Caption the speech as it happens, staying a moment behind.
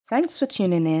Thanks for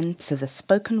tuning in to the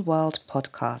Spoken World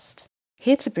podcast.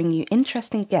 Here to bring you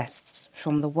interesting guests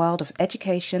from the world of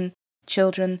education,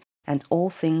 children, and all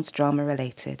things drama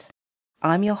related.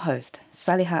 I'm your host,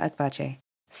 Saliha Agbaje,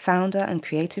 founder and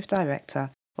creative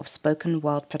director of Spoken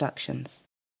World Productions.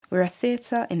 We're a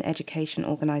theatre in education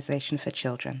organisation for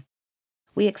children.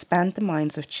 We expand the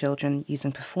minds of children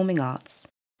using performing arts,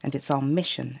 and it's our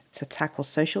mission to tackle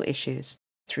social issues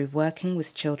through working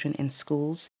with children in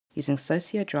schools using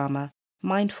sociodrama,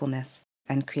 mindfulness,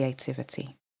 and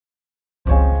creativity.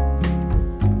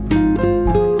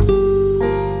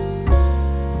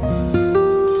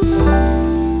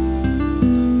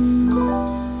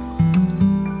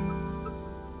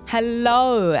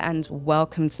 Hello and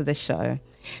welcome to the show.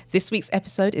 This week's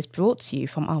episode is brought to you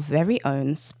from our very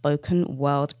own Spoken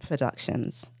World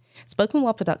Productions. Spoken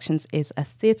World Productions is a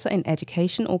theatre in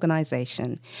education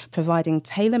organisation providing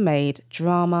tailor-made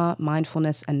drama,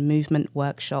 mindfulness and movement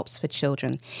workshops for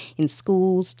children in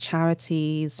schools,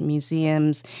 charities,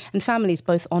 museums and families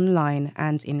both online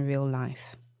and in real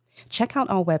life. Check out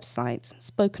our website,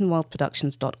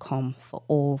 spokenworldproductions.com, for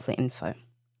all the info.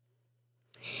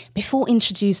 Before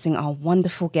introducing our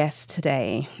wonderful guest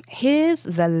today, here's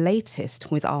the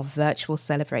latest with our virtual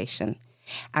celebration.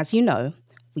 As you know,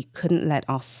 we couldn't let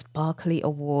our sparkly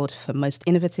award for Most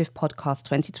Innovative Podcast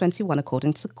 2021,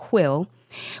 according to Quill,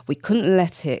 we couldn't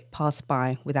let it pass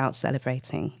by without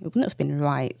celebrating. It wouldn't have been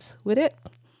right, would it?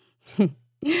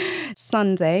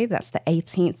 Sunday, that's the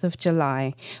 18th of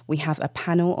July, we have a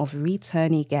panel of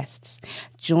returnee guests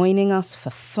joining us for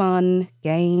fun,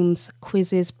 games,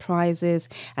 quizzes, prizes,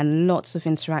 and lots of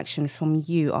interaction from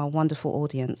you, our wonderful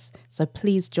audience. So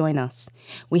please join us.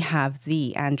 We have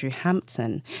the Andrew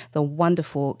Hampton, the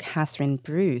wonderful Catherine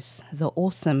Bruce, the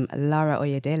awesome Lara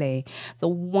Oyedele, the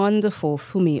wonderful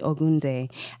Fumi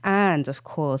Ogunde, and of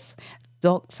course,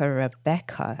 Dr.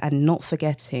 Rebecca, and not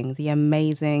forgetting the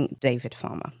amazing David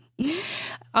Farmer.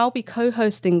 I'll be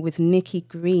co-hosting with Nikki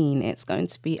Green. It's going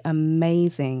to be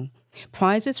amazing.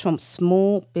 Prizes from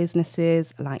small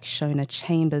businesses like Shona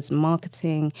Chambers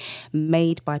Marketing,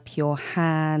 Made by Pure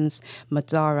Hands,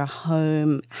 Madara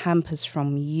Home, Hampers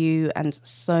from You, and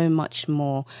so much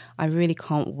more. I really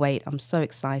can't wait. I'm so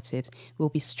excited. We'll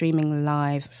be streaming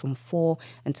live from 4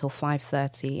 until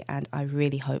 5:30, and I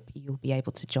really hope you'll be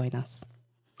able to join us.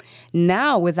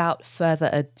 Now, without further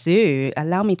ado,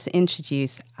 allow me to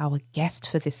introduce our guest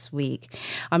for this week.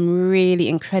 I'm really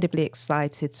incredibly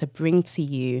excited to bring to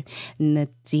you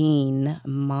Nadine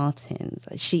Martins.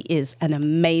 She is an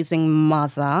amazing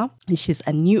mother and she's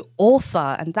a new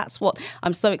author, and that's what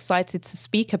I'm so excited to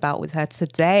speak about with her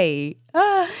today.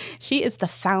 She is the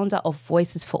founder of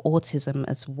Voices for Autism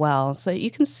as well. So you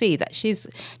can see that she's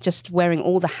just wearing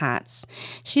all the hats.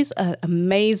 She's an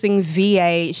amazing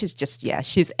VA.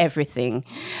 She's everything.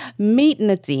 Meet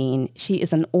Nadine. She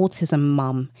is an autism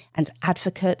mum and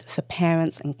advocate for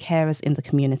parents and carers in the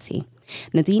community.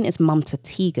 Nadine is mum to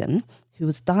Tegan, who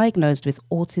was diagnosed with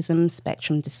autism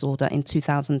spectrum disorder in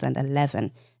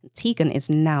 2011. Tegan is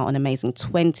now an amazing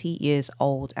 20 years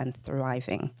old and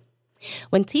thriving.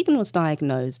 When Tegan was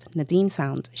diagnosed, Nadine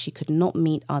found she could not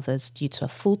meet others due to a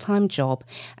full-time job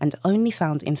and only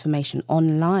found information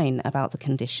online about the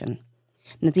condition.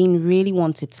 Nadine really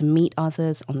wanted to meet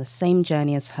others on the same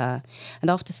journey as her, and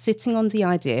after sitting on the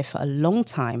idea for a long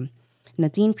time,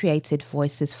 Nadine created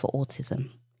Voices for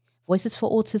Autism. Voices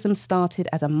for Autism started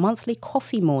as a monthly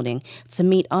coffee morning to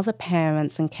meet other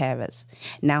parents and carers.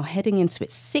 Now heading into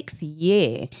its 6th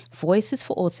year, Voices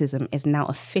for Autism is now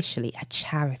officially a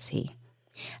charity.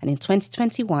 And in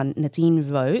 2021, Nadine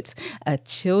wrote a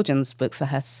children's book for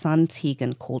her son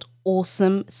Tegan called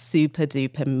Awesome Super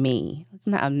Duper Me.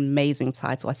 Isn't that an amazing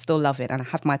title? I still love it and I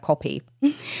have my copy.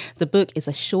 The book is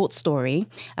a short story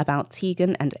about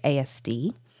Tegan and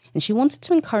ASD. And she wanted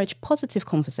to encourage positive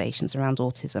conversations around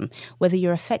autism, whether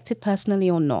you're affected personally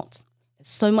or not. There's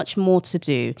so much more to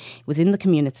do within the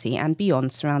community and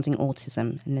beyond surrounding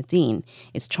autism, and Nadine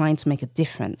is trying to make a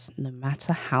difference, no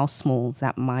matter how small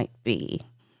that might be.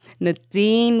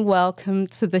 Nadine, welcome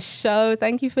to the show.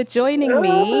 Thank you for joining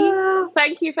me.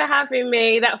 Thank you for having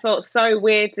me. That felt so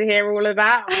weird to hear all of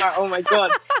that. I'm like, oh my God,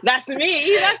 that's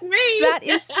me. That's me. That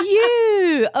is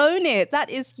you. Own it. That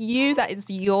is you. That is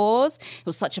yours. It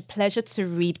was such a pleasure to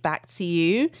read back to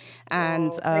you.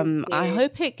 And I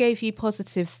hope it gave you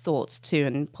positive thoughts too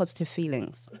and positive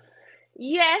feelings.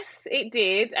 Yes, it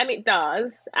did. And it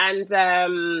does. And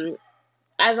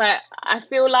as I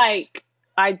feel like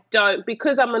I don't,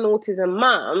 because I'm an autism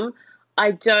mum,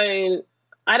 I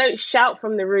I don't shout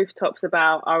from the rooftops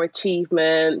about our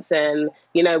achievements and,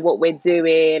 you know, what we're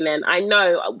doing. And I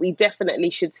know we definitely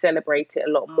should celebrate it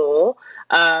a lot more.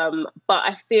 But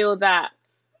I feel that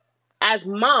as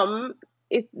mum,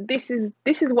 this is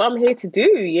what I'm here to do,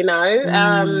 you know.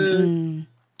 Mm, mm.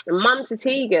 Mum to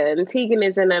Tegan. Tegan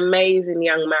is an amazing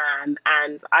young man,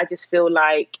 and I just feel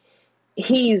like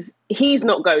he's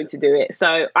not going to do it,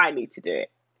 so I need to do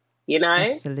it, you know?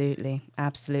 Absolutely.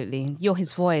 Absolutely. You're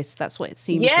his voice. That's what it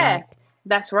seems Yeah, like.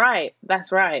 that's right.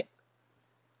 That's right.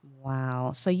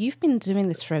 Wow. So you've been doing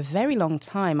this for a very long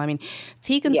time. I mean,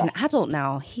 Tegan's an Yeah. adult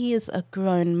now. He is a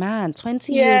grown man,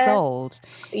 20 years Yeah. old,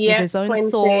 with Yep. his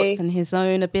own thoughts 20. and his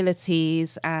own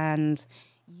abilities. And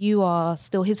you are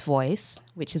still his voice,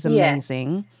 which is Yeah.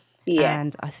 amazing. Yeah.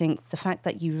 And I think the fact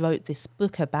that you wrote this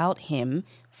book about him,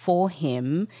 for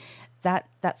him, that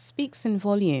speaks in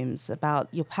volumes about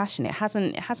your passion. It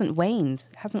hasn't waned.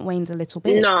 It hasn't waned a little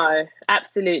bit. No,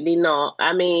 absolutely not.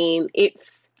 I mean,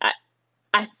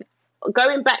 I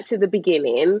going back to the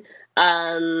beginning,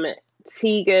 um,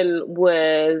 Tegan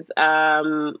was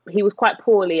he was quite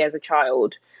poorly as a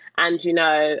child, and you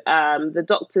know the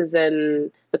doctors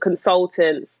and the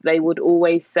consultants, they would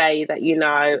always say that, you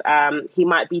know, he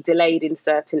might be delayed in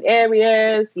certain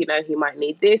areas. You know, he might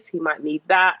need this, he might need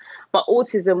that, but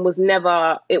autism was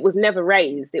never, it was never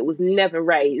raised. It was never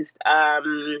raised.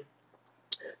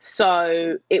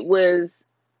 So it was,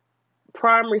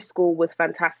 primary school was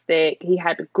fantastic. He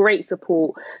had great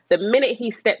support. The minute he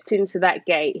stepped into that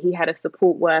gate, he had a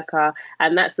support worker,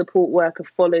 and that support worker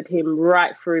followed him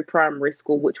right through primary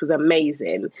school, which was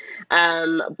amazing.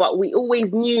 But we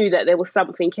always knew that there was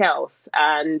something else.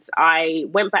 And I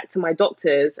went back to my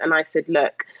doctors and I said,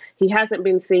 look, he hasn't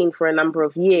been seen for a number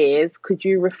of years. Could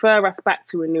you refer us back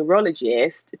to a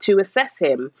neurologist to assess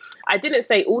him? I didn't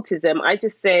say autism. I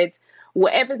just said,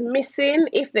 whatever's missing,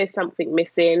 if there's something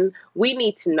missing, we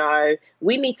need to know.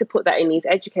 We need to put that in his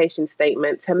education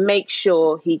statement to make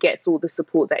sure he gets all the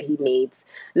support that he needs.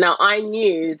 Now, I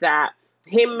knew that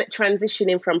him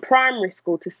transitioning from primary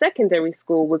school to secondary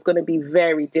school was going to be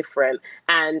very different.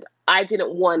 And I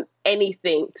didn't want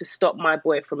anything to stop my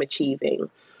boy from achieving.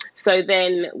 So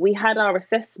then we had our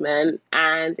assessment,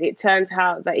 and it turned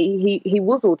out that he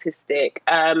was autistic.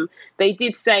 They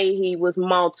did say he was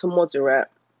mild to moderate.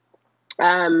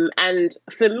 And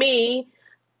for me,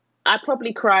 I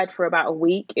probably cried for about a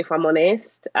week, if I'm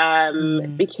honest,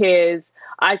 Mm, because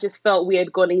I just felt we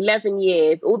had gone 11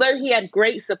 years. Although he had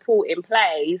great support in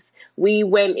place, we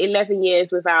went 11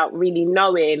 years without really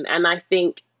knowing. And I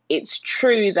think it's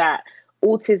true that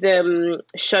autism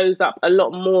shows up a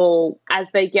lot more as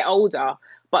they get older.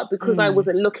 But because I mm.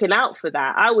 wasn't looking out for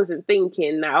that, I wasn't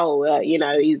thinking that, you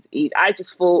know, I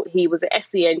just thought he was an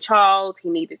SEN child, he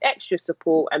needed extra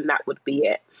support, and that would be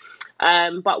it.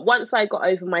 But once I got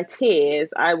over my tears,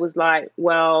 I was like,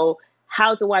 well,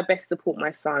 how do I best support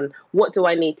my son? What do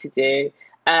I need to do?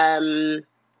 Um,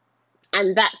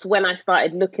 and that's when I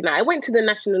started looking at. I went to the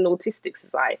National Autistic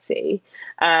Society,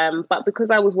 but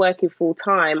because I was working full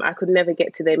time, I could never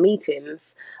get to their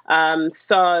meetings.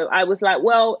 So I was like,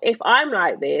 well, if I'm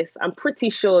like this, I'm pretty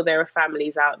sure there are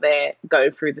families out there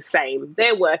going through the same.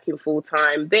 They're working full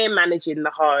time, they're managing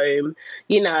the home,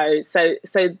 you know. So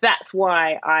that's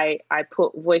why I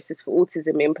put Voices for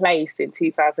Autism in place in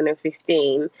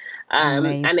 2015, and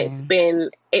Amazing.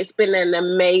 it's been an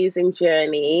amazing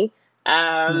journey.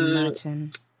 I can um imagine.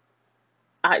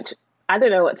 I I don't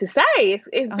know what to say. It's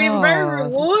been very Oh,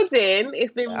 rewarding.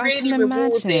 It's been I can really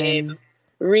rewarding. imagine.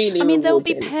 Really I mean, there'll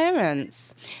be rewarding.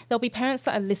 parents. There'll be parents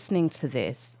that are listening to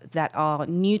this that are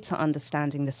new to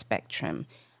understanding the spectrum,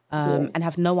 Yeah. and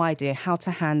have no idea how to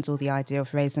handle the idea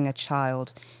of raising a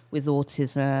child with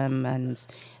autism, and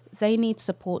they need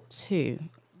support too.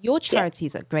 Your Yeah. charity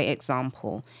is a great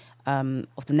example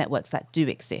of the networks that do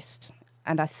exist.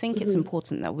 And I think it's Mhm.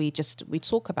 important that we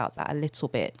talk about that a little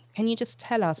bit. Can you just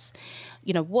tell us,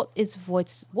 what is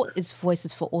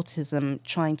Voices for Autism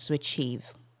trying to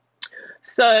achieve?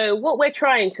 So, what we're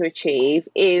trying to achieve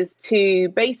is to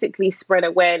basically spread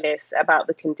awareness about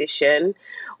the condition.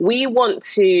 We want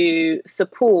to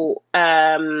support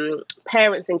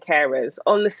parents and carers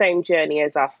on the same journey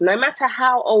as us, no matter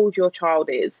how old your child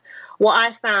is. What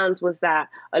I found was that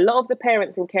a lot of the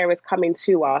parents and carers coming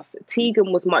to us,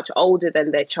 Tegan was much older than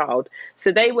their child.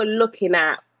 So, they were looking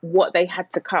at what they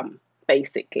had to come,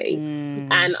 basically. Mm,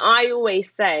 And I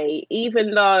always say,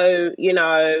 even though, you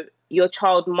know, your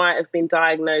child might have been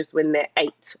diagnosed when they're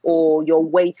 8, or you're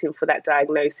waiting for that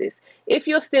diagnosis. If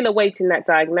you're still awaiting that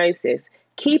diagnosis,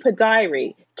 keep a diary,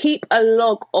 keep a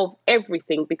log of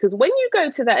everything, because when you go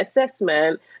to that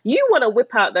assessment, you want to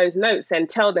whip out those notes and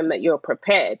tell them that you're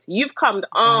prepared. You've come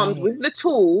armed Right. with the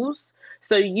tools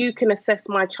so you can assess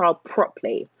my child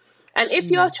properly. And if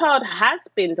your child has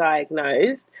been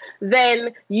diagnosed, then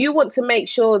you want to make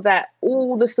sure that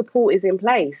all the support is in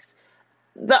place.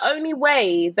 The only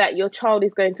way that your child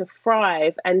is going to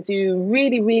thrive and do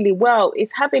really, really well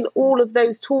is having all of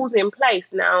those tools in place.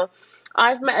 Now,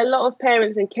 I've met a lot of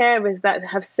parents and carers that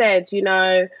have said,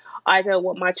 I don't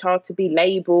want my child to be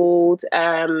labeled.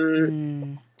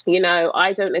 Mm.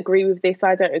 I don't agree with this,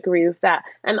 I don't agree with that.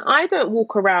 And I don't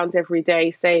walk around every day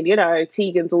saying,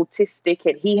 Tegan's autistic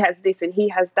and he has this and he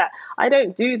has that. I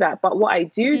don't do that. But what I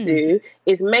do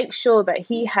is make sure that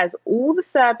he has all the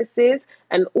services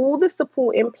and all the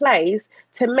support in place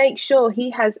to make sure he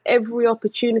has every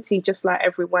opportunity just like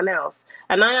everyone else.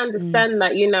 And I understand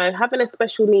that, having a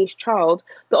special needs child,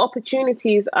 the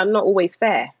opportunities are not always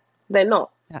fair. They're not.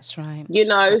 That's right.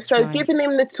 That's So right. giving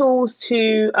him the tools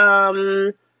to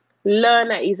learn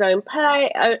at his own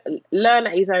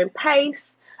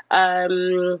pace,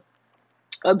 um,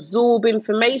 absorb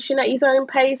information at his own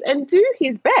pace, and do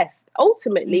his best.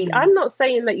 Ultimately, I'm not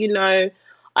saying that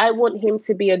I want him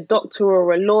to be a doctor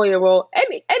or a lawyer or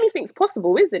anything's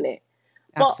possible, isn't it?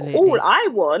 But all Absolutely. I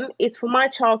want is for my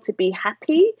child to be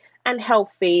happy and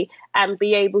healthy and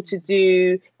be able to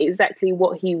do exactly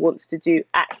what he wants to do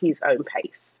at his own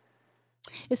pace.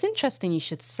 It's interesting you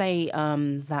should say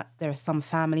that there are some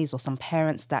families or some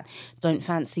parents that don't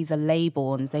fancy the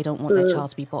label and they don't want their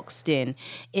child to be boxed in.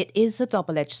 It is a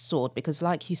double-edged sword because,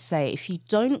 like you say, if you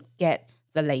don't get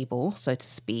the label, so to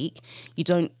speak, you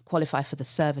don't qualify for the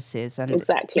services. And if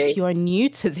Exactly. you're new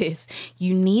to this,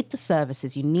 you need the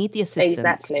services, you need the assistance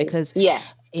Exactly. because Yeah.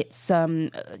 it's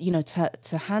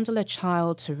to handle a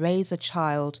child, to raise a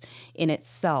child in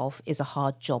itself is a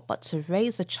hard job, but to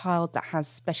raise a child that has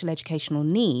special educational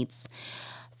needs,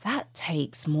 that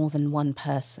takes more than one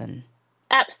person.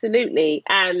 Absolutely.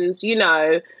 And,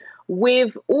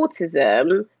 with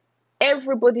autism,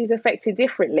 everybody's affected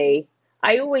differently.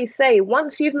 I always say,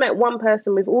 once you've met one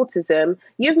person with autism,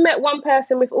 you've met one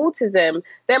person with autism.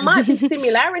 There might be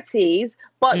similarities,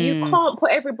 but you can't put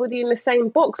everybody in the same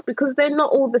box because they're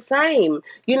not all the same.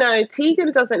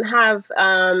 Tegan doesn't have,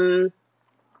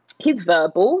 he's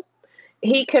verbal.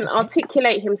 He can Okay.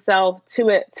 articulate himself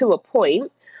to a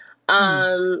point.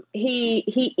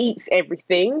 He eats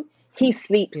everything. He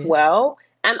sleeps Good. well.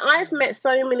 And I've met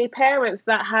so many parents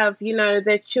that have,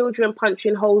 their children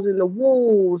punching holes in the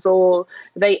walls, or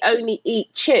they only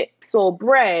eat chips or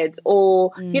bread,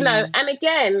 or, and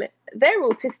again, they're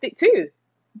autistic too.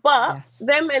 But Yes.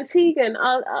 them and Tegan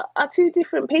are two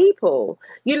different people,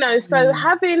 so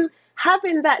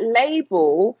having that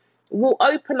label will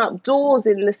open up doors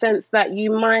in the sense that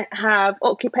you might have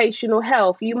occupational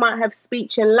health, you might have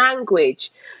speech and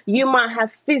language, you might have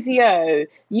physio,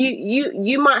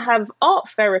 you might have art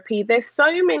therapy. There's so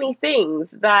many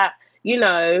things that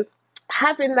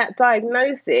having that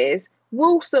diagnosis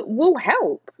will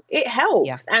help. It Yeah,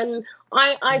 helps. And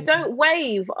I absolutely. don't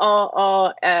wave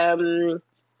our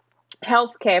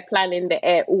healthcare plan in the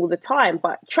air all the time,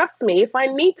 but trust me, if I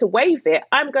need to wave it,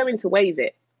 I'm going to wave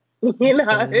it. you know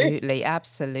Absolutely,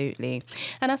 absolutely.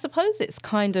 And I suppose it's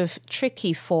kind of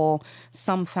tricky for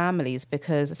some families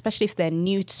because, especially if they're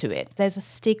new to it, there's a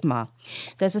stigma.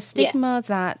 There's a Yeah. stigma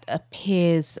that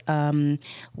appears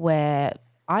where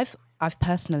I've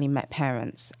personally met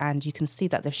parents, and you can see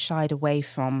that they've shied away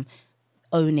from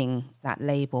owning that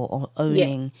label or Yeah.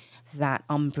 owning that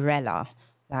umbrella.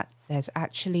 That there's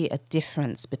actually a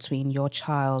difference between your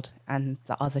child and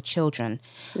the other children.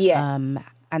 Yeah.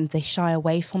 And they shy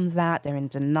away from that. They're in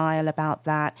denial about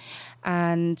that.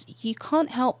 And you can't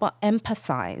help but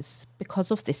empathize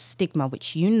because of this stigma,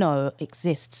 which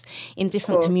exists in Of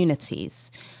different course.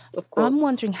 communities. Of I'm course.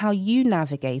 wondering how you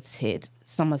navigated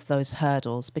some of those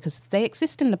hurdles because they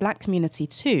exist in the Black community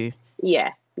too.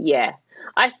 Yeah. Yeah.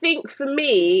 I think for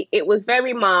me, it was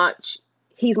very much,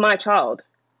 he's my child.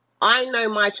 I know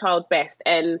my child best,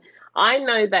 and I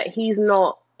know that he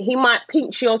might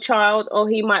pinch your child or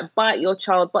he might bite your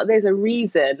child, but there's a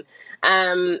reason.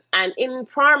 And in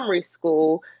primary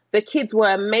school, the kids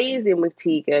were amazing with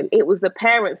Tegan. It was the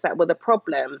parents that were the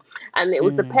problem. And it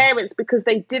was the parents because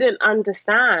they didn't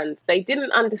understand. They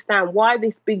didn't understand why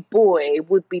this big boy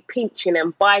would be pinching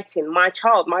and biting my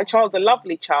child. My child's a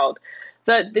lovely child.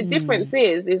 The difference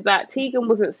is that Tegan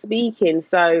wasn't speaking,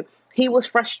 so he was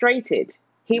frustrated.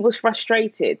 He was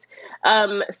frustrated.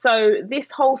 So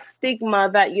this whole stigma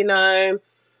that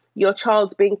your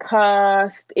child's been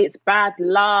cursed, it's bad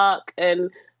luck,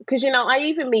 and because, I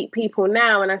even meet people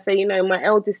now and I say, my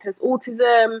eldest has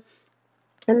autism,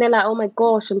 and they're like, oh my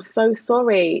gosh, I'm so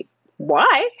sorry.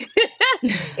 Why?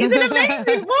 He's an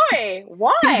amazing boy.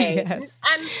 Why? Yes.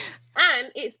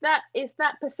 And it's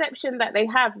that perception that they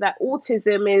have that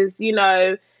autism is,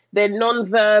 they're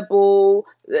non-verbal,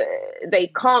 they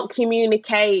can't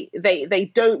communicate,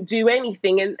 they don't do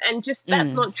anything, and just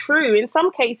that's not true. In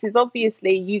some cases,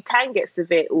 obviously, you can get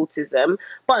severe autism,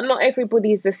 but not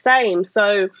everybody's the same.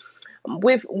 So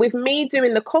with me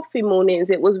doing the coffee mornings,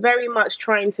 it was very much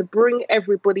trying to bring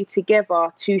everybody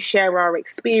together to share our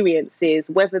experiences,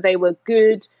 whether they were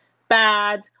good,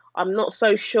 bad, I'm not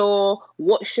so sure,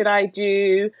 what should I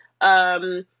do.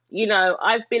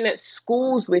 I've been at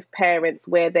schools with parents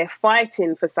where they're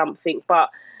fighting for something, but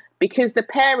because the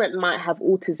parent might have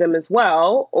autism as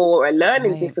well or a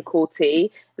learning Right.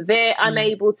 difficulty, they're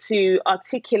unable to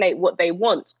articulate what they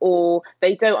want, or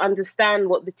they don't understand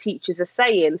what the teachers are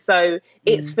saying. So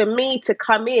it's for me to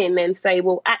come in and say,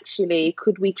 well, actually,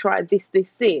 could we try this,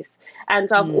 this, this?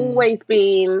 And I've always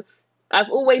been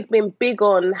big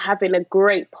on having a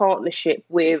great partnership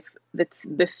with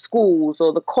the schools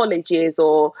or the colleges,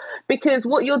 or because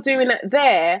what you're doing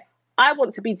there, I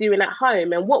want to be doing at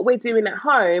home, and what we're doing at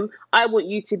home, I want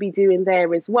you to be doing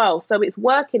there as well. So it's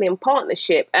working in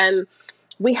partnership, and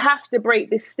we have to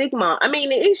break this stigma. I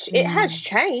mean, it has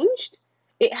changed.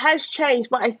 It has changed,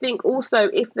 but I think also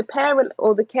if the parent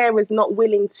or the carer is not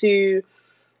willing to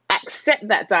accept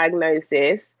that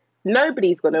diagnosis,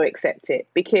 nobody's going to accept it,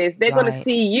 because they're going to Right.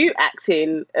 see you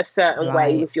acting a certain way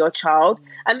Right. with your child,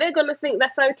 and they're going to think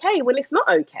that's okay when it's not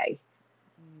okay.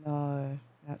 No,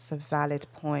 that's a valid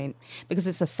point because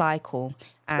it's a cycle,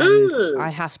 and I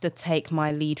Mm, have to take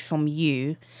my lead from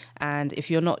you. And if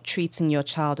you're not treating your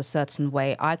child a certain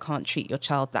way, I can't treat your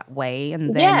child that way.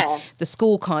 And then yeah, the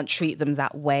school can't treat them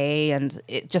that way. And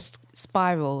it just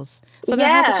spirals. So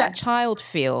then how does yeah. that child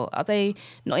feel? Are they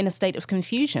not in a state of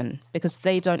confusion because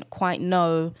they don't quite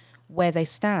know where they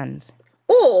stand?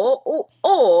 Or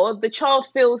the child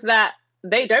feels that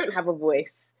they don't have a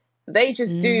voice. They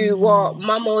just do what Mm,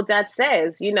 mum or dad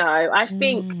says. I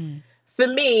think for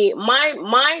me,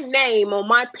 my name or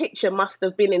my picture must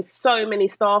have been in so many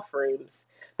staff rooms,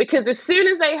 because as soon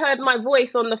as they heard my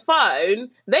voice on the phone,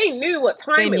 they knew what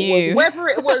they time it was. knew. Whether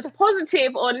it was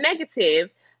positive or negative,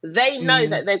 they know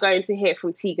that they're going to hear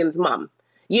from Tegan's mum.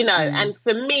 And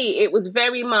for me, it was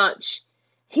very much,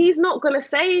 he's not going to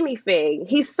say anything.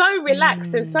 He's so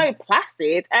relaxed and so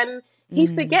placid, and he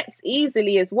forgets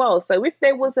easily as well. So if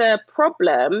there was a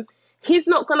problem, he's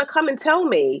not going to come and tell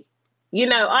me.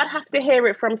 I'd have to hear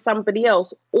it from somebody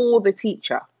else or the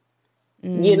teacher.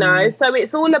 So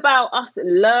it's all about us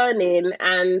learning,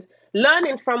 and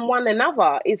learning from one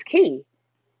another is key.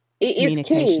 It is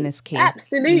Communication key. is key.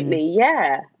 Absolutely.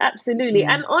 Yeah, absolutely.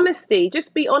 And honesty,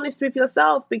 just be honest with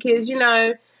yourself, because,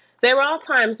 there are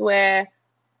times where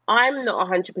I'm not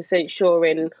 100% sure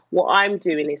in what I'm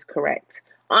doing is correct.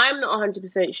 I'm not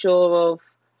 100% sure of,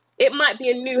 it might be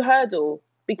a new hurdle,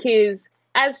 because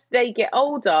as they get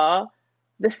older,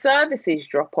 the services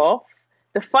drop off,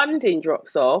 the funding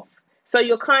drops off. So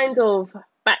you're kind of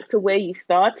back to where you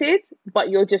started, but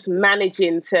you're just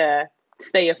managing to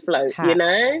stay afloat, you Patch.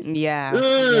 know? Yeah,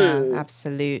 yeah, Mm,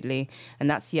 absolutely. And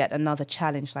that's yet another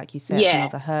challenge, like you say, it's yeah,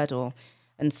 another hurdle.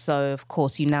 And so, of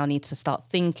course, you now need to start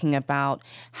thinking about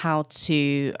how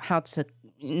to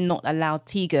not allow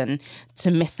Tegan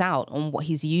to miss out on what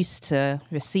he's used to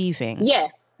receiving. yeah,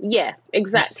 yeah, That's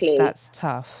exactly. that's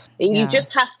tough. And you Yeah.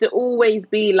 just have to always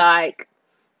be like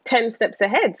 10 steps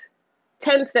ahead,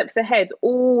 10 steps ahead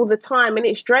all the time. And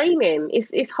it's draining.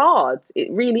 It's hard.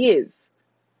 It really is.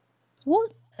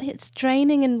 What it's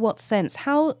draining in what sense?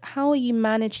 How are you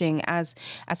managing as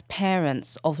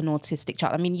parents of an autistic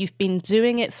child? I mean, you've been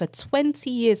doing it for 20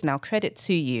 years now, credit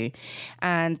to you.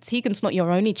 And Tegan's not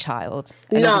your only child.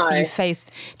 And obviously you No.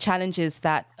 faced challenges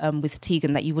that with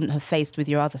Tegan that you wouldn't have faced with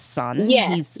your other son. Yeah,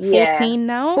 He's yeah. 14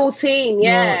 now. 14, Your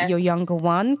yeah. your younger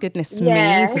one, goodness me,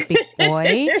 Yeah. he's a big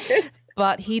boy.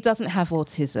 But he doesn't have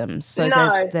autism. So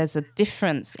there's No. there's a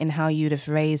difference in how you'd have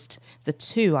raised the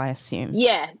two, I assume.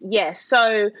 Yeah, yeah.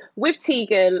 So with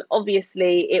Tegan,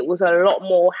 obviously, it was a lot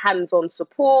more hands-on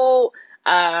support.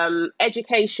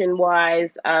 Education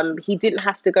wise, he didn't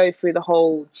have to go through the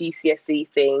whole GCSE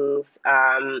things.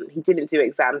 He didn't do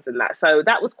exams and that, so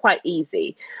that was quite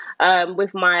easy.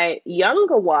 With my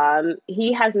younger one,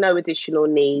 he has no additional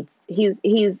needs.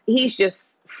 He's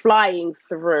just flying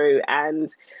through,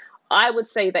 and I would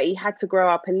say that he had to grow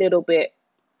up a little bit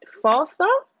faster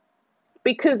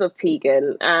because of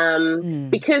Tegan,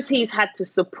 because he's had to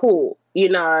support,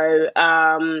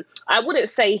 I wouldn't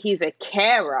say he's a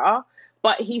carer,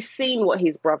 but he's seen what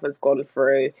his brother's gone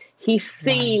through. He's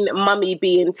Right. seen mummy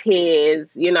be in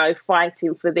tears, you know,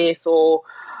 fighting for this, or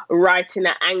writing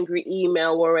an angry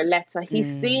email or a letter. He's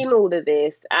Mm. seen all of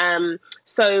this.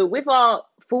 So with our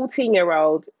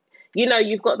 14-year-old, you know,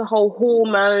 you've got the whole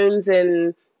hormones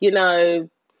and, you know,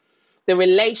 the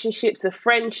relationships, the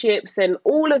friendships, and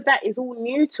all of that is all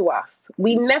new to us.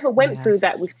 We never went through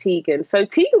that Yes. with Tegan. So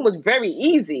Tegan was very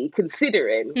easy,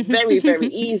 considering very, very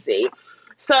easy.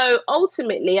 So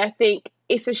ultimately, I think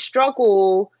it's a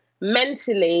struggle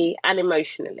mentally and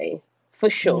emotionally, for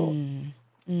sure. Mm.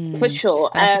 For Mm. sure.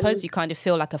 And I suppose you kind of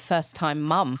feel like a first time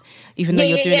mum, even though Yeah,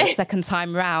 you're yeah, doing it yeah. second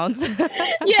time round.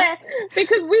 Yeah,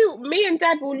 because me and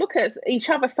Dad will look at each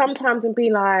other sometimes and be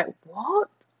like, "What?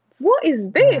 What is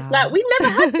this? Like, Wow. we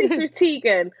never had this with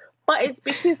Tegan." But it's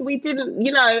because we didn't,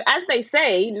 you know, as they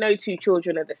say, no two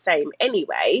children are the same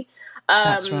anyway.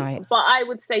 That's right. But I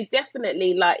would say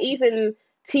definitely, like, even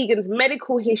Tegan's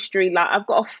medical history, like, I've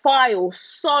got a file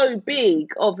so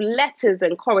big of letters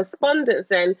and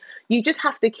correspondence, and you just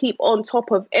have to keep on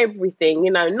top of everything,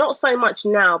 you know, not so much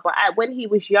now, but when he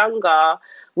was younger,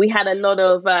 we had a lot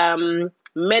of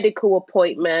medical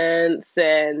appointments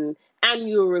and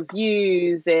annual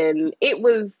reviews, and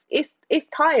it's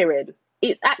tiring.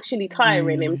 It's actually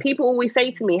tiring, and Mm. people always say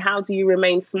to me, how do you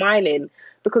remain smiling?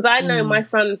 Because I know my Mm.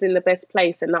 son's in the best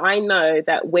place, and I know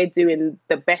that we're doing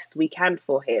the best we can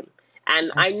for him,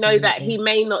 and I know that he Absolutely.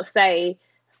 may not say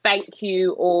thank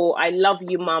you or I love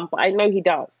you, mum, but I know he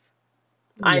does.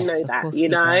 I know Yes, of that, course you he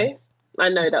know. does. I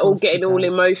know Of that. All course he getting all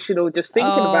does. emotional just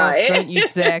thinking Oh, about don't you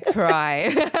it. dare cry.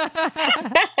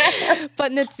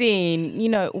 But Nadine, you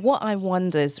know, what I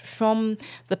wonder is from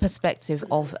the perspective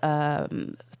of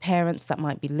parents that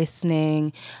might be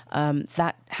listening,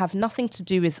 that have nothing to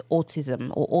do with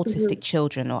autism or Hmm. autistic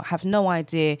children or have no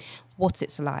idea what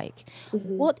it's like. Hmm.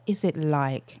 What is it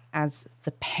like as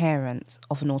the parent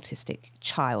of an autistic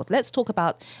child? Let's talk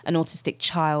about an autistic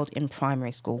child in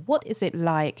primary school. What is it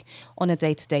like on a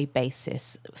day-to-day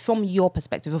basis from your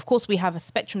perspective? Of course, we have a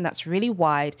spectrum that's really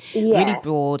wide, really Yeah.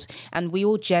 broad, and we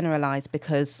all generalize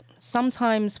because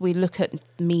sometimes we look at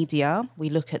media, we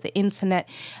look at the internet,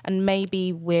 and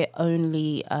maybe we're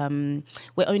only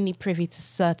privy to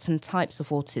certain types of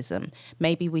autism.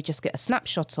 Maybe we just get a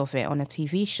snapshot of it on a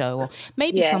TV show, or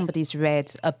maybe Yeah. somebody's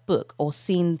read a book or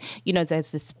seen, you know,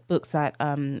 there's this book that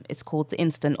is called The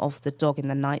Incident of the Dog in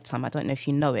the Nighttime. I don't know if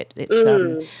you know it. It's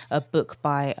Mm. a book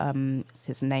by, what's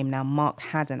his name now? Mark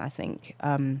Haddon, I think.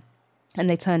 And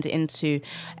they turned it into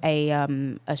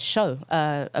a show,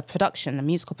 a production, a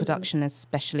musical production,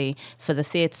 especially for the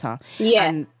theatre. Yeah.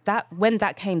 And that when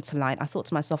that came to light, I thought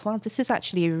to myself, well, this is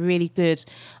actually a really good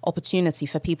opportunity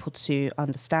for people to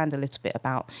understand a little bit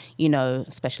about, you know,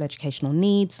 special educational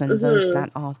needs and those Hmm. that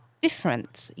are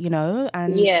different, you know,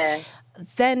 and Yeah.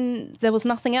 then there was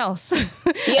nothing else,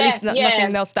 at Yeah. least Yeah.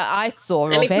 nothing else that I saw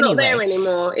And of it's not there anyway.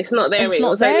 anymore. It's not And there. it's It not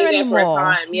was there only there for a anymore.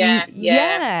 time. Yeah. Yeah.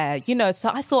 Yeah, you know,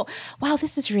 so I thought, wow,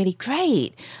 this is really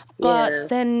great. But Yeah.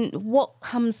 then what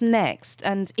comes next?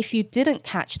 And if you didn't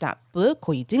catch that book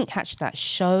or you didn't catch that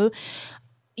show,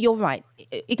 you're right.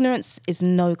 Ignorance is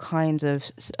no kind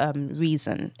of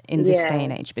reason in this day Yeah.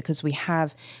 and age because we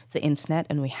have the internet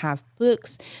and we have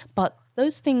books, but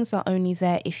those things are only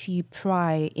there if you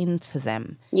pry into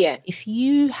them. Yeah. If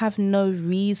you have no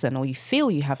reason or you feel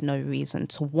you have no reason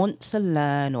to want to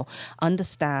learn or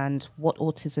understand what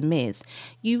autism is,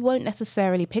 you won't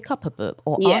necessarily pick up a book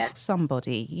or Yeah. ask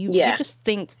somebody. You Yeah. just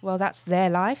think, well, that's their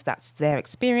life, that's their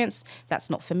experience, that's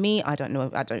not for me. I don't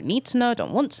know, I don't need to know, I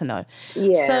don't want to know.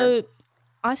 Yeah. So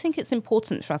I think it's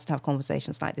important for us to have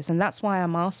conversations like this. And that's why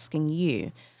I'm asking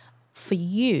you, for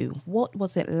you, what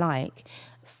was it like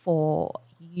for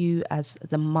you as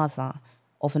the mother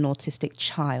of an autistic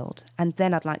child? And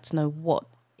then I'd like to know what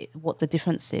the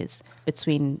difference is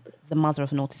between the mother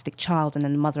of an autistic child and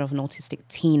then the mother of an autistic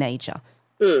teenager.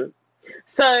 Mm.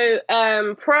 So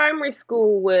primary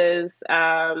school was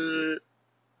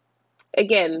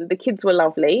again, the kids were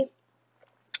lovely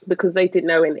because they didn't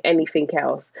know anything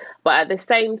else. But at the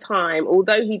same time,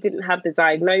 although he didn't have the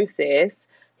diagnosis,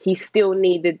 he still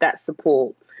needed that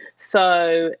support.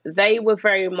 So they were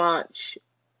very much,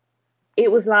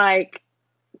 it was like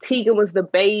Tegan was the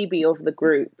baby of the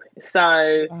group.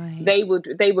 So Right. they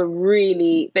were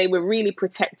really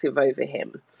protective over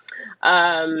him.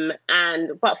 And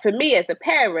but for me as a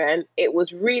parent, it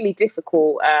was really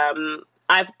difficult.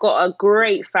 I've got a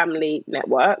great family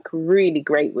network, really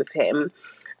great with him.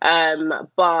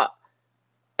 But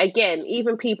again,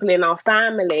 even people in our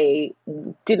family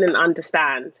didn't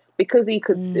understand because Mm.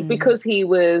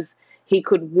 he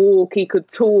could walk, he could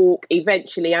talk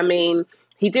eventually. I mean,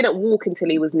 He didn't walk until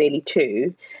he was nearly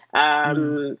 2.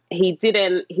 He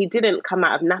didn't come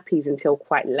out of nappies until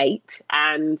quite late,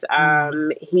 and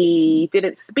he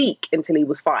didn't speak until he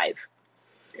was 5.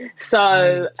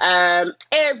 So Right.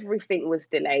 everything was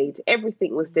delayed.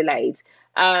 Everything was delayed.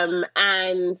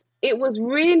 And it was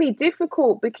really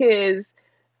difficult because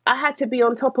I had to be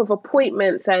on top of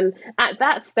appointments. And at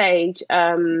that stage,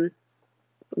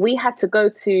 we had to go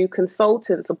to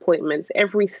consultants' appointments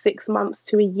every 6 months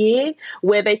to a year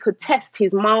where they could test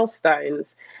his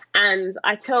milestones. And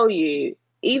I tell you,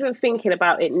 even thinking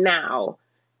about it now,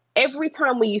 every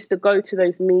time we used to go to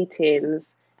those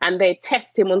meetings and they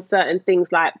test him on certain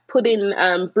things like putting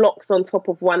blocks on top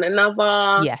of one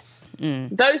another, Yes.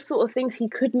 those sort of things he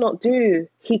could not do.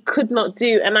 He could not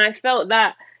do. And I felt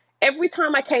that every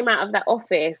time I came out of that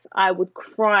office, I would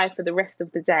cry for the rest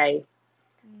of the day.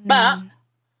 But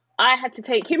I had to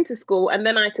take him to school and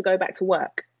then I had to go back to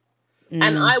work.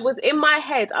 And I was in my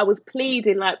head, I was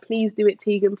pleading like, please do it,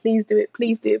 Tegan, please do it,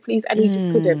 please do it, please. And he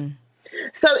just couldn't.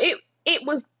 So it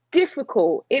was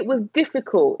difficult. It was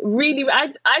difficult. Really,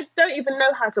 I don't even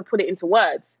know how to put it into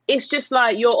words. It's just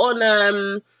like you're on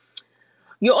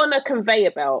a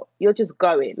conveyor belt. You're just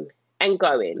going and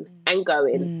going and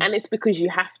going. And it's because you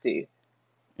have to.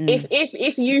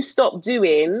 If you stop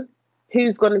doing,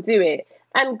 who's gonna do it?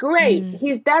 And great,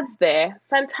 his dad's there,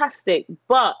 fantastic,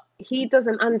 but he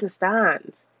doesn't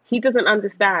understand. He doesn't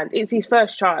understand. It's his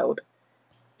first child.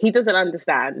 He doesn't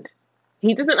understand.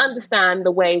 He doesn't understand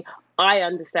the way I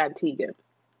understand Tegan.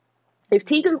 If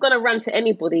Tegan's going to run to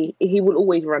anybody, he will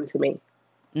always run to me.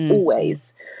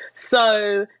 Always.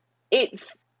 So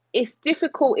it's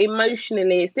difficult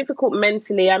emotionally. It's difficult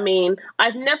mentally. I mean,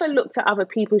 I've never looked at other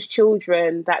people's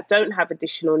children that don't have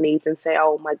additional needs and say,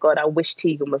 oh my God, I wish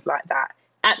Tegan was like that.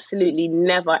 Absolutely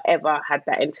never, ever had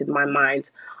that entered my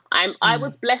mind. I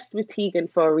was blessed with Tegan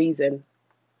for a reason.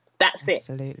 That's it.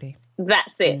 Absolutely.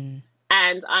 That's it.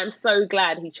 And I'm so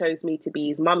glad he chose me to be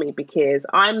his mummy, because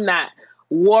I'm that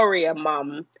warrior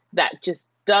mum that just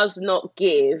does not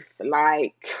give,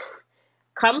 like,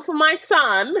 come for my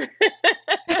son.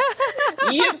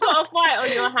 You've got a fight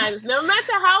on your hands. No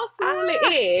matter how small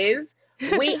it is,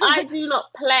 I do not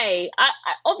play.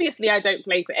 Obviously I don't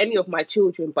play for any of my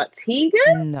children, but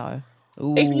Tegan? No.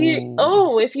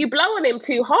 If you blow on him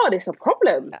too hard, it's a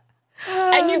problem.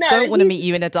 And don't want to meet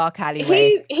you in a dark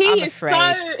alleyway. I'm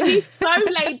afraid. He's so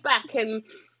laid back, and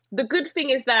the good thing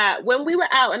is that when we were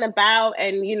out and about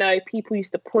and people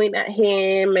used to point at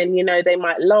him and they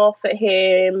might laugh at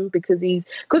him because he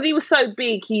was so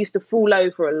big, he used to fall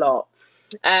over a lot,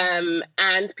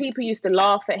 and people used to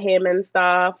laugh at him and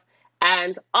stuff,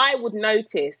 and I would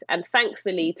notice, and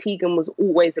thankfully Tegan was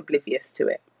always oblivious to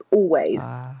it, always.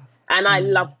 And I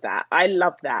loved that.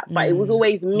 But it was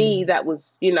always me that was,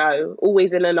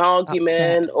 always in an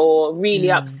argument or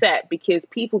really upset, because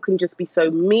people can just be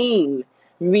so mean,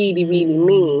 really, really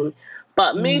mean.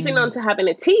 But moving on to having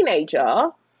a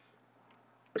teenager,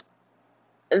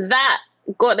 that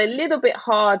got a little bit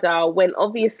harder when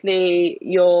obviously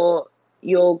you're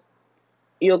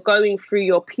going through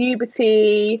your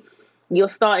puberty. You're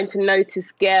starting to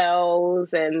notice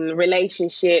girls and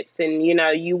relationships, and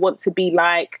you want to be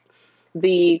like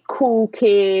the cool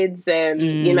kids, and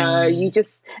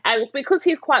and because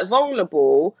he's quite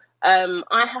vulnerable,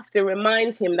 I have to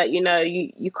remind him that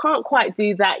you can't quite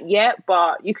do that yet,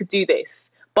 but you could do this.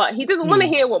 But he doesn't want to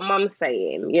hear what mum's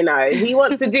saying. He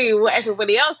wants to do what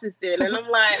everybody else is doing, and I'm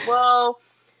like, well,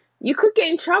 you could get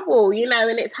in trouble,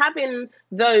 and it's having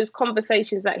those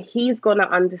conversations that he's gonna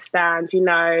understand,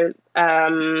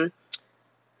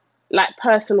 like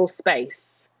personal space.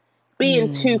 Being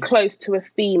too close to a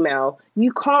female,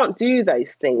 you can't do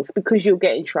those things because you'll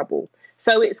get in trouble.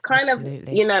 So it's kind of,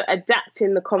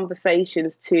 adapting the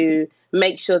conversations to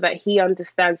make sure that he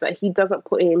understands that he doesn't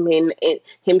put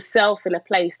himself in a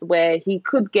place where he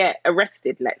could get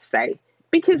arrested, let's say,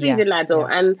 because he's an adult,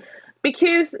 and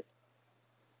because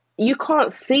you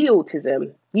can't see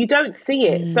autism. You don't see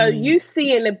it. So you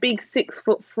seeing a big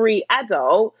 6'3"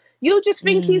 adult, you'll just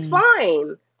think he's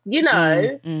fine.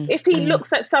 If he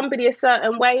looks at somebody a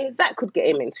certain way, that could get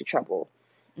him into trouble.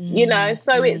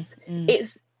 So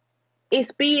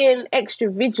it's being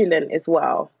extra vigilant as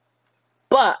well.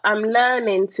 But I'm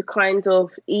learning to kind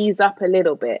of ease up a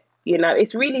little bit.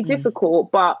 It's really difficult,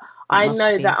 but I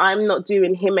know that I'm not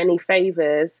doing him any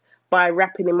favors by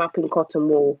wrapping him up in cotton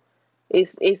wool.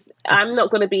 I'm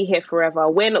not going to be here forever.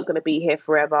 We're not going to be here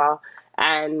forever.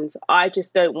 And I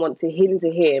just don't want to hinder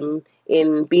him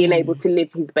in being able to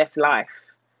live his best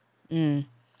life.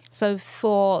 So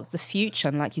for the future,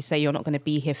 and like you say, you're not going to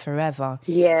be here forever.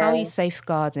 Yeah. How are you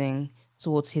safeguarding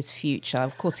towards his future?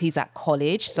 Of course, he's at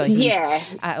college, so he's Yeah,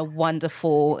 at a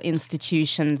wonderful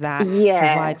institution that yeah,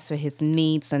 provides for his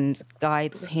needs and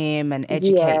guides him and yeah.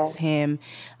 educates him.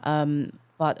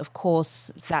 But of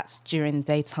course, that's during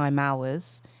daytime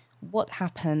hours. What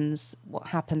happens? What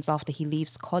happens after he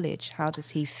leaves college? How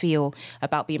does he feel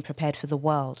about being prepared for the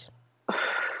world?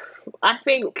 I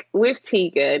think with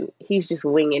Tegan, he's just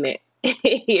winging it.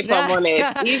 If I'm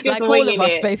honest, he's just Like all of winging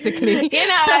us, it. basically.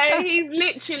 He's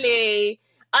literally.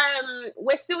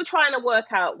 We're still trying to work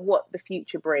out what the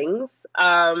future brings.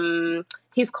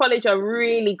 His college are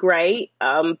really great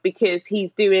because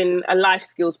he's doing a life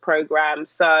skills program.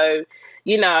 So,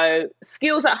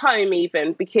 skills at home,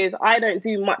 even because I don't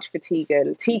do much for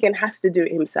Tegan. Tegan has to do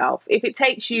it himself. If it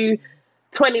takes you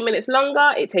 20 minutes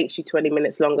longer, it takes you 20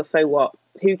 minutes longer. So what?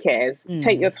 Who cares?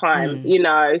 Take your time.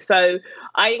 So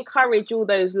I encourage all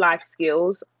those life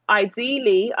skills.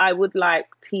 Ideally, I would like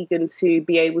Tegan to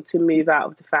be able to move out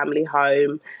of the family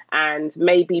home and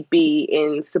maybe be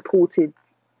in supported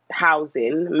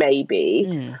housing,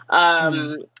 maybe.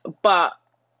 But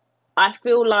I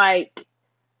feel like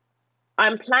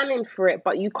I'm planning for it,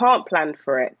 but you can't plan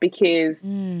for it because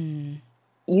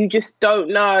you just don't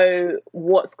know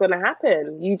what's going to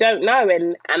happen. You don't know,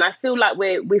 and I feel like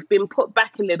we've been put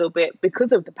back a little bit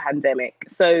because of the pandemic.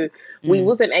 So we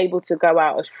wasn't able to go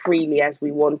out as freely as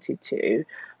we wanted to.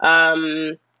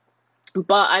 But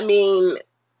I mean,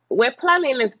 we're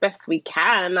planning as best we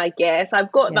can, I guess.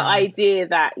 I've got the Yeah. idea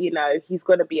that he's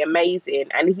going to be amazing,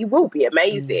 and he will be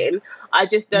amazing. I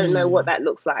just don't know what that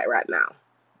looks like right now.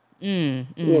 You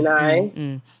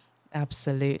know.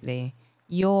 Absolutely.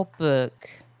 Your book,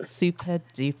 Super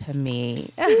Duper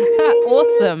Me.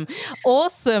 Awesome.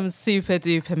 Awesome, Super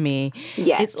Duper Me.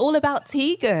 Yeah. It's all about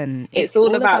Tegan. It's It's all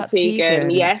all about about Tegan.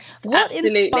 Tegan. Yes, What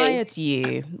absolutely. inspired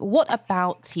you? What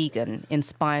about Tegan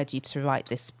inspired you to write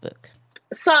this book?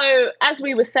 So, as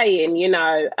we were saying,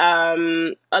 a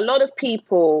lot of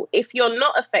people, if you're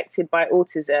not affected by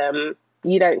autism,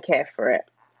 you don't care for it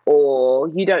or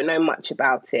you don't know much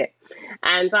about it.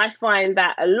 And I find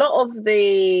that a lot of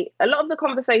the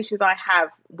conversations I have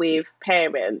with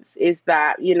parents is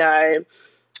that,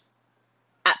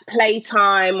 at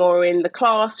playtime or in the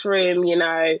classroom,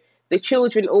 the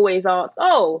children always ask,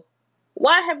 "Oh,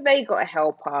 why have they got a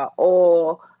helper?"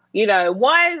 Or,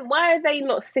 why are they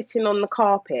not sitting on the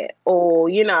carpet? Or,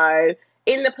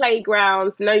 in the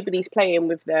playgrounds, nobody's playing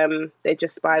with them. They're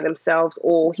just by themselves.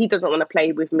 Or he doesn't want to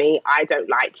play with me. I don't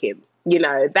like him.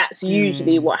 That's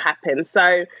usually what happens.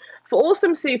 So for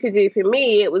Awesome Super Duper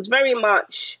Me, it was very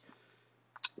much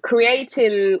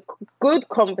creating good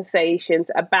conversations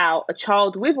about a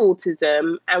child with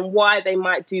autism and why they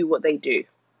might do what they do.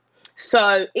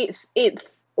 So it's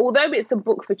although it's a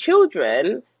book for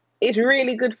children, it's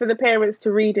really good for the parents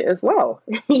to read it as well.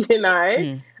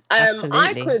 I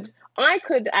Absolutely.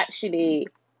 could actually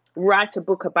write a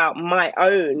book about my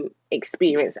own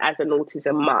experience as an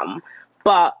autism mum,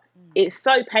 but it's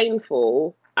so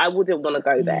painful. I wouldn't want to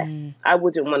go there. I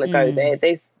wouldn't want to go there.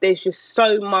 There's just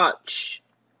so much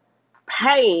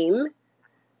pain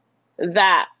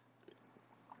that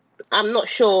I'm not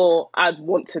sure I'd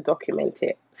want to document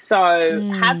it. So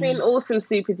having Awesome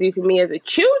Super Duper Me as a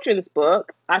children's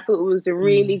book, I thought it was a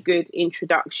really good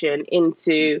introduction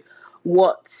into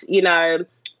what,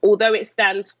 although it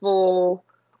stands for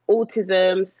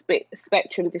autism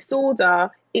spectrum disorder,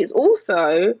 it's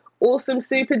also awesome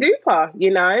super duper,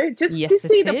 just to Yes,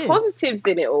 see it the is. positives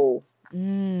in it all.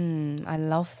 I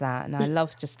love that. And I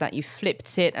love just that you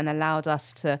flipped it and allowed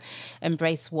us to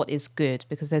embrace what is good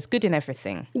because there's good in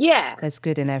everything. Yeah. There's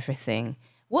good in everything.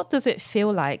 What does it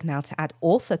feel like now to add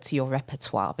author to your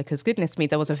repertoire? Because goodness me,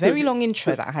 there was a very long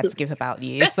intro that I had to give about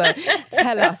you. So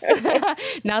tell us,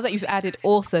 now that you've added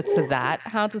author to that,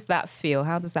 how does that feel?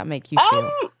 How does that make you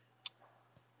feel?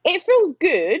 It feels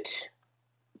good,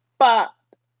 but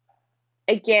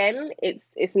again,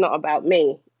 it's not about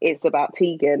me. It's about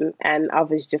Tegan and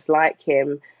others just like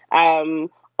him.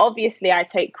 Obviously, I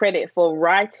take credit for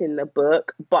writing the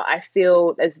book, but I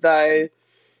feel as though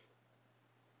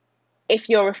if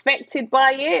you're affected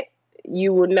by it,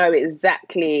 you will know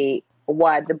exactly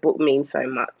why the book means so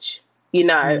much.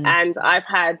 And I've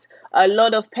had a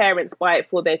lot of parents buy it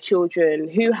for their children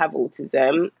who have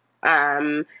autism,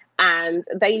 and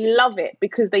they love it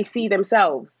because they see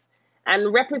themselves.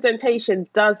 And representation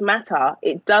does matter.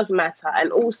 It does matter.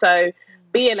 And also,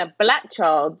 being a black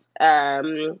child,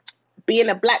 being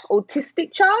a black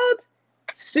autistic child,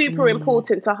 super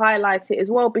important to highlight it as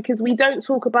well because we don't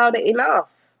talk about it enough.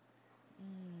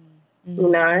 You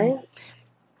know,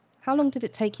 How long did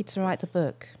it take you to write the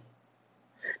book?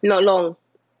 not long,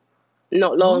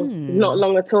 not long, not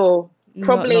long at all. Not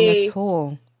long Probably at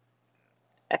all.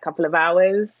 a couple of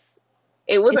hours.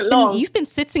 It wasn't long. You've been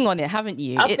sitting on it, haven't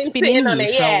you? I've It's been been sitting in on you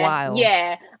it. for a Yeah, while.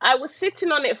 yeah. I was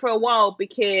sitting on it for a while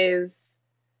because,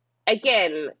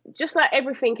 again, just like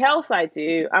everything else I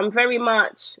do, I'm very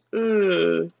much,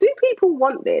 do people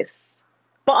want this?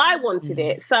 But I wanted Mm,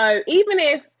 it. So even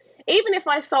if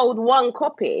I sold one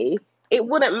copy, it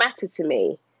wouldn't matter to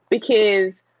me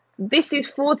because this is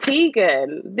for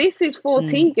Tegan. This is for mm,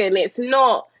 Tegan. It's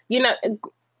not,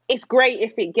 it's great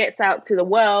if it gets out to the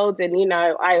world. And,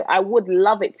 I would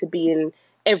love it to be in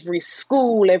every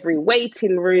school, every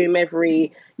waiting room,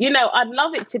 I'd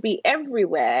love it to be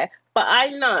everywhere. But I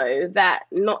know that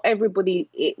not everybody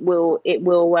it will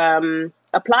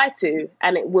apply to,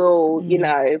 and it will,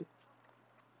 mm,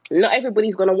 not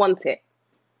everybody's going to want it.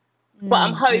 But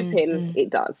I'm mm, mm, hoping mm. it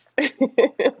does.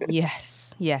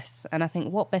 Yes, yes. And I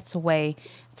think what better way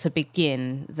to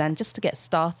begin than just to get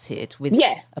started with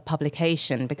Yeah, a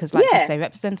publication? Because, like you yeah, say,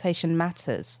 representation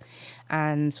matters.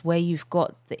 And where you've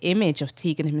got the image of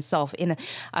Tegan himself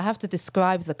I have to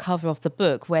describe the cover of the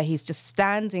book where he's just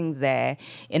standing there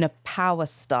in a power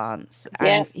stance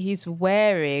yeah, and he's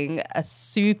wearing a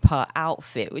super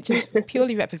outfit, which is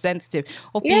purely representative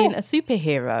of yeah, being a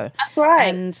superhero. that's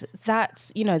right. And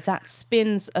that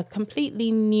spins a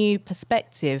completely new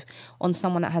perspective on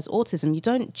someone that has autism. You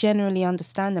don't generally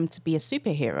understand them to be a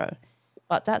superhero,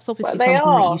 but that's But obviously they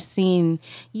something that are. you've seen.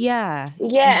 Yeah,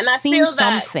 Yeah, you've and I seen feel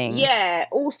that, something. yeah,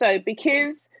 also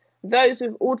because those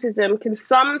with autism can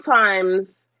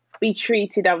sometimes be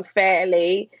treated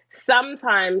unfairly,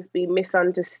 sometimes be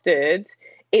misunderstood.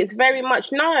 It's very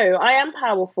much, no, I am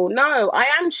powerful. No, I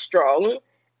am strong.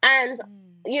 And,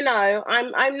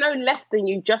 I'm no less than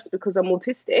you just because I'm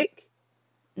autistic.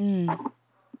 Mm,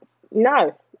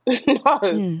 No,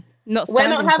 no, not we're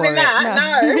not standing having for it, that.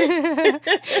 no.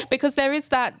 No. Because there is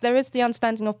the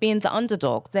understanding of being the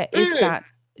underdog. There is Mm, that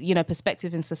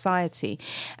perspective in society.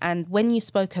 And when you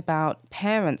spoke about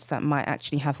parents that might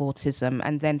actually have autism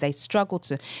and then they struggle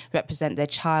to represent their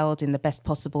child in the best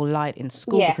possible light in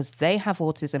school yeah. because they have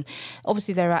autism,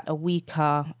 obviously they're at a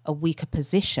weaker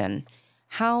position.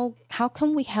 How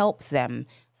can we help them,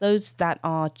 those that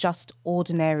are just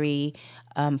ordinary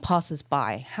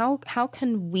passers-by? How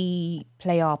can we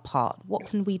play our part? What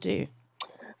can we do?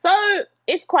 So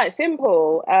it's quite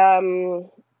simple.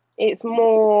 It's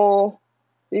more,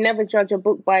 never judge a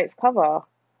book by its cover.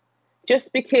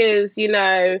 Just because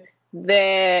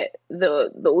the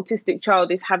autistic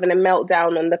child is having a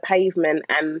meltdown on the pavement,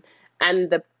 and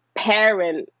the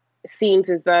parent seems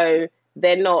as though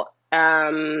they're not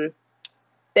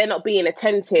being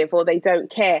attentive, or they don't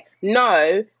care.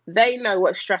 No, they know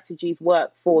what strategies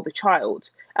work for the child.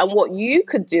 And what you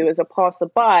could do as a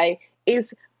passerby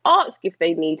is ask if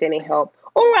they need any help.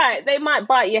 All right, they might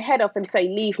bite your head off and say,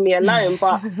 leave me alone.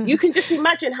 But you can just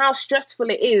imagine how stressful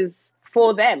it is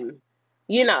for them.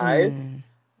 You know, Mm,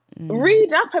 mm,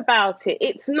 read up about it.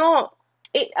 It's not,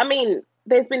 I mean,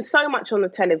 there's been so much on the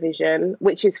television,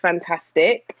 which is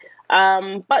fantastic.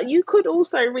 But you could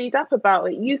also read up about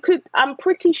it. I'm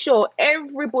pretty sure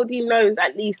everybody knows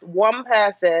at least one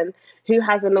person who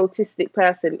has an autistic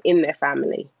person in their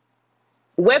family.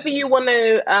 Whether you want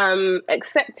to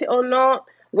accept it or not,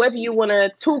 whether you want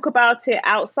to talk about it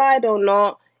outside or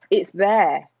not, it's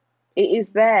there. It is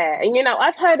there. And,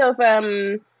 I've heard of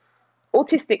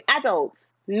autistic adults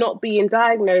not being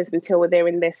diagnosed until they're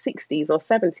in their 60s or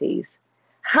 70s.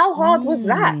 How hard was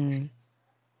that? mm.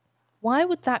 Why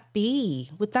would that be?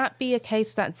 Would that be a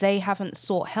case that they haven't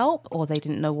sought help or they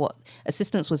didn't know what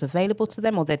assistance was available to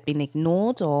them or they'd been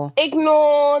ignored or?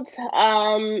 Ignored.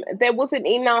 There wasn't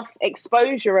enough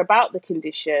exposure about the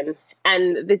condition.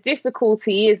 And the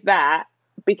difficulty is that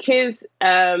because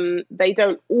they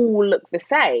don't all look the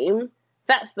same,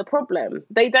 that's the problem.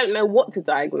 They don't know what to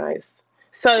diagnose.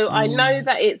 So I know Mm,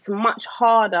 that it's much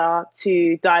harder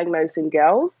to diagnose in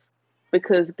girls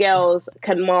because girls yes.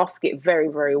 can mask it very,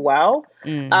 very well.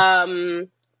 Mm, Um,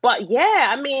 but yeah,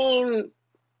 I mean,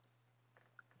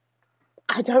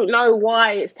 I don't know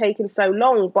why it's taken so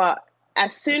long, but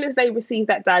as soon as they receive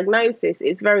that diagnosis,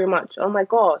 it's very much, oh my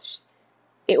gosh,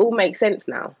 it all makes sense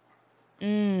now.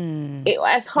 mm,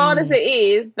 As hard as mm, it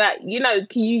is, that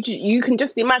you can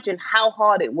just imagine how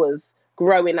hard it was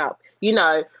growing up.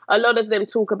 A lot of them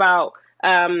talk about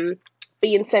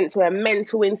being sent to a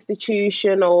mental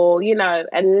institution, or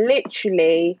and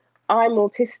literally, I'm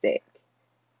autistic.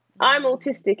 I'm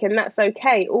autistic, and that's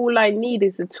okay. All I need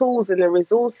is the tools and the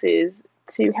resources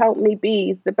to help me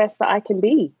be the best that I can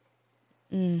be.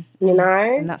 mm, You mm.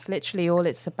 know? And that's literally all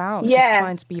it's about, just Yeah.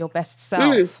 trying to be your best Mm.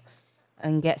 self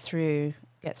and get through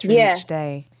Yeah. each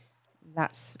day.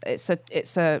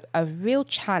 It's a real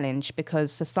challenge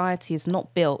because society is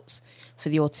not built for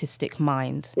the autistic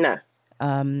mind. No.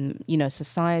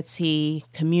 Society,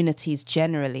 communities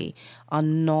generally are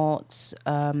not,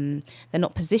 they're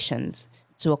not positioned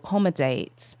to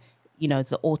accommodate,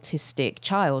 the autistic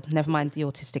child, never mind the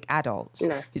autistic adult,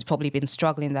 who's probably been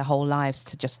struggling their whole lives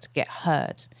to just get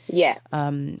heard. Yeah.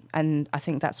 And I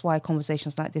think that's why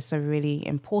conversations like this are really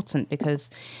important because,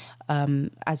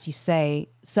 as you say,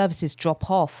 services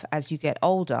drop off as you get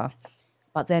older.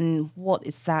 But then what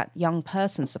is that young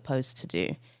person supposed to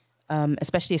do?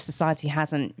 Especially if society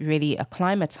hasn't really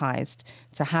acclimatized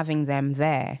to having them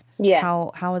there. Yeah.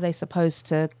 How are they supposed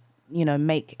to,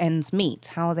 make ends meet?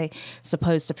 How are they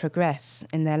supposed to progress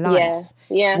in their lives?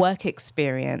 Yeah. Work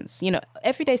experience,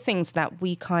 everyday things that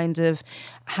we kind of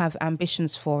have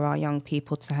ambitions for our young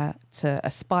people to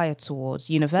aspire towards.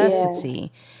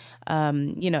 University,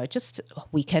 just a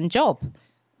weekend job.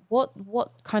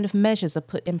 What kind of measures are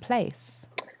put in place?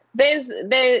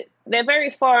 They're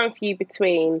very far and few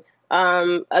between.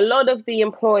 A lot of the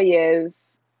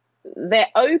employers,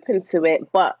 they're open to it,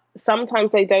 but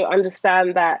sometimes they don't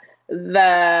understand that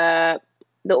the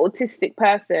autistic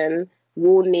person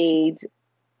will need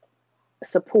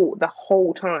support the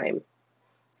whole time.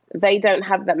 They don't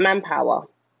have that manpower.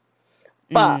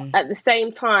 But at the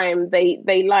same time,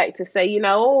 they like to say,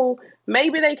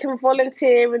 maybe they can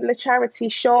volunteer in the charity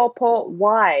shop, or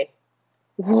why?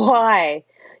 Why?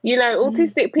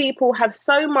 Autistic people have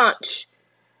so much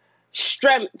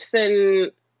strengths,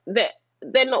 and they're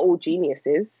not all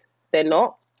geniuses. They're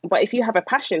not. But if you have a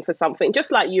passion for something,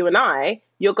 just like you and I,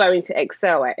 you're going to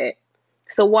excel at it.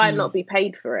 So why not be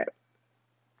paid for it?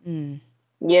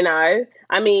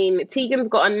 I mean, Tegan's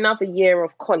got another year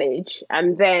of college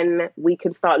and then we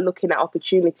can start looking at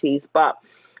opportunities. But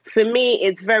for me,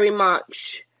 it's very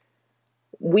much,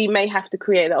 we may have to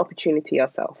create the opportunity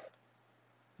ourselves.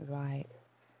 Right.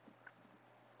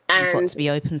 And you've got to be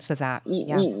open to that.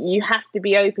 You have to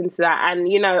be open to that.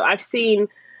 And, I've seen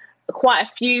quite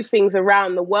a few things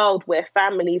around the world where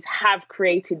families have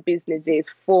created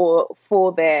businesses for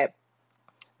their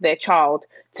child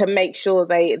to make sure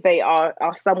they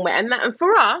are somewhere. And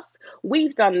for us,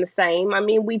 we've done the same. I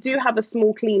mean, we do have a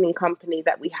small cleaning company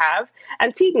that we have,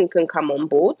 and Tegan can come on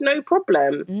board, no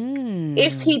problem.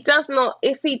 If he does not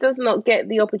get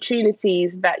the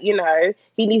opportunities that,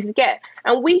 he needs to get,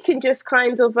 and we can just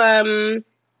kind of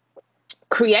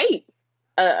create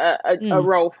a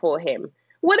role for him,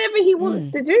 whatever he wants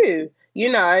to do.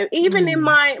 Even in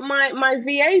my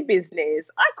VA business,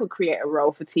 I could create a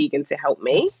role for Tegan to help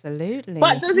me. Absolutely.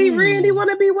 But does he really want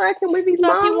to be working with his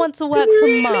mum? Does he want to work for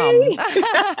mum?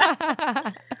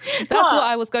 That's what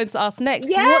I was going to ask next.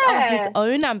 Yeah. What are his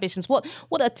own ambitions? What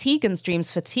are Tegan's dreams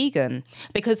for Tegan?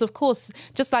 Because, of course,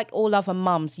 just like all other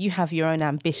mums, you have your own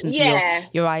ambitions,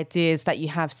 your ideas that you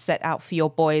have set out for your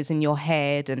boys in your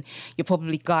head, and you're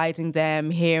probably guiding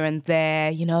them here and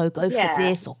there, go for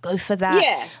this or go for that.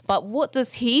 Yeah. But what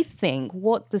does he think?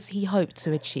 What does he hope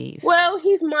to achieve? Well,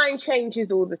 his mind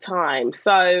changes all the time.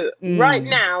 So right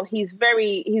now he's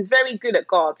very good at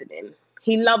gardening.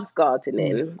 He loves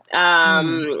gardening.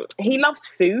 He loves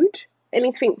food,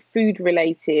 anything food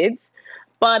related.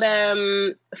 But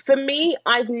for me,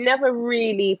 I've never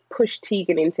really pushed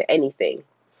Tegan into anything.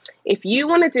 If you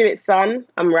want to do it, son,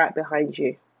 I'm right behind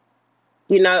you.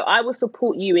 I will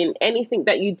support you in anything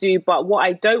that you do. But what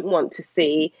I don't want to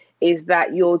see is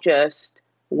that you're just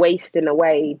wasting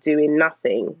away doing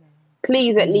nothing.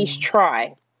 Please at least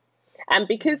try. And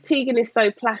because Tegan is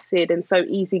so placid and so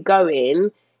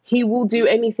easygoing, he will do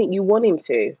anything you want him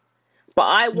to. But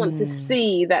I want to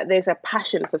see that there's a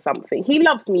passion for something. He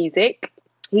loves music.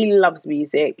 He loves food.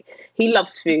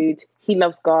 He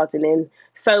loves gardening.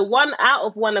 So one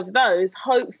of those,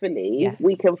 hopefully,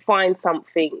 we can find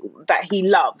something that he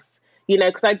loves.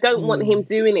 Because I don't want him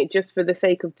doing it just for the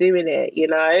sake of doing it,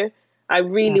 I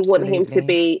really want him to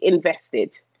be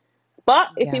invested. But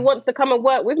if he wants to come and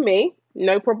work with me,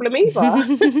 no problem either.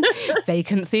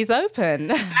 Vacancies open.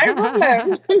 No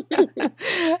problem.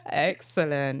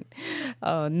 Excellent.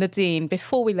 Oh, Nadine,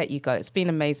 before we let you go, it's been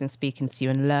amazing speaking to you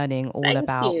and learning all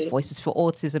about Voices for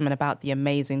Autism and about the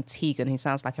amazing Tegan, who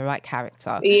sounds like a right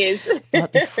character. He is.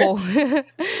 But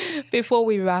before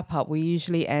we wrap up, we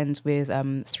usually end with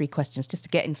 3 questions just to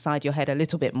get inside your head a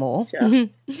little bit more. Sure.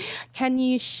 Can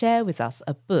you share with us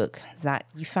a book that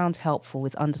you found helpful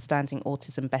with understanding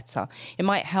autism better? It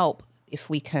might help if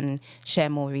we can share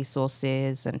more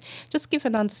resources and just give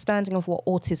an understanding of what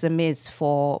autism is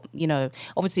for,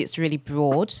 obviously it's really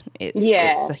broad.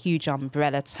 It's a huge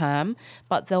umbrella term,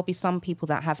 but there'll be some people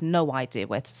that have no idea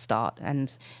where to start,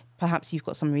 and perhaps you've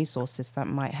got some resources that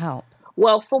might help.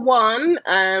 Well, for one,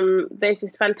 there's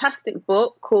this fantastic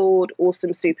book called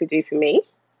Awesome Super Duper Me.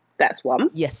 That's one.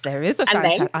 Yes, there is a And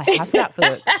then, fantastic. I have that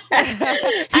book.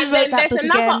 Who and wrote then that there's book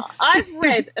another. again? I've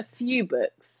read a few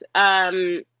books,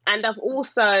 and I've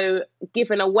also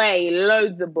given away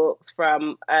loads of books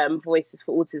from Voices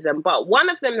for Autism. But one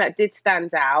of them that did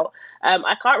stand out,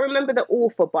 I can't remember the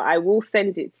author, but I will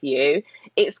send it to you.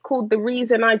 It's called The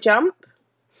Reason I Jump.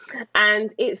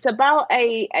 And it's about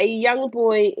a young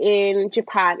boy in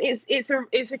Japan.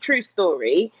 It's a true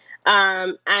story,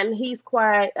 and he's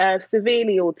quite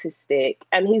severely autistic,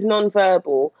 and he's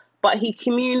nonverbal, but he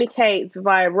communicates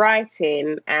via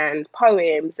writing and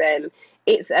poems, and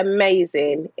it's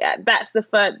amazing. That's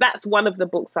one of the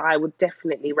books that I would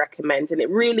definitely recommend, and it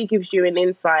really gives you an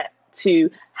insight to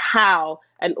how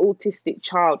an autistic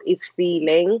child is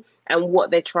feeling and what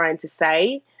they're trying to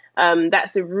say.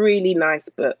 That's a really nice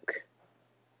book.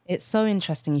 It's so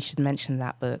interesting you should mention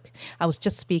that book. I was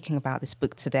just speaking about this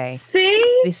book today.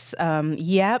 See? This,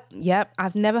 yep.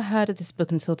 I've never heard of this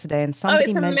book until today, and Oh,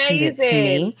 somebody it's mentioned it to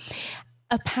amazing. me.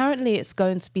 Apparently, it's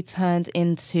going to be turned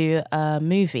into a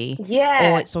movie,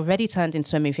 Yeah. or it's already turned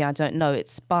into a movie. I don't know.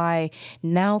 It's by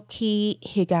Naoki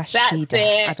That's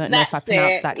Higashida. I it. don't know if I That's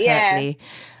pronounced it. that Yeah. correctly.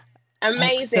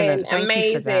 Amazing. Excellent. Thank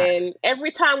you for that. Amazing.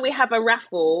 Every time we have a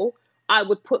raffle, I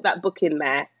would put that book in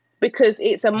there because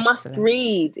it's a must Excellent.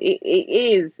 read. It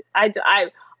is.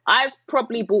 I've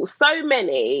probably bought so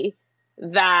many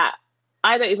that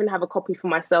I don't even have a copy for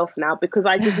myself now because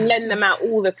I just lend them out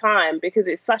all the time because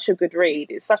it's such a good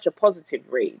read. It's such a positive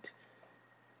read.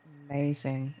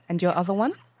 Amazing. And your other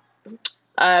one?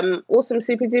 Awesome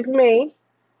Super Duper Me.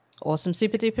 Awesome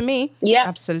Super Duper Me. Yep.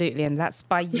 Absolutely. And that's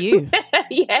by you.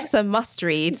 Yeah. It's a must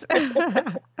read.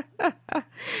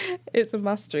 It's a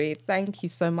must read. Thank you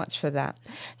so much for that.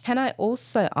 Can I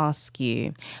also ask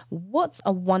you, what's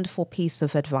a wonderful piece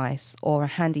of advice or a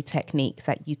handy technique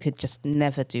that you could just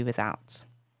never do without?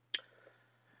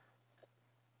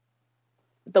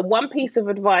 The one piece of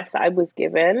advice that I was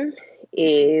given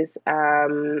is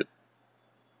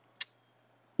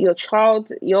your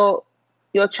child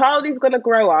is going to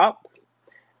grow up,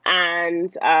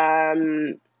 and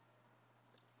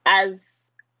as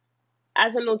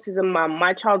an autism mum,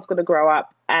 my child's going to grow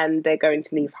up and they're going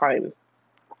to leave home.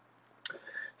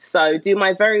 So do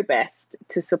my very best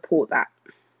to support that,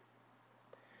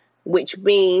 which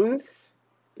means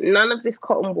none of this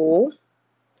cotton wool,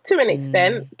 to an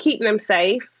extent, keep them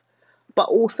safe, but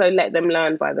also let them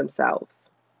learn by themselves.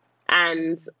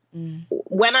 And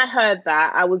when I heard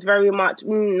that, I was very much,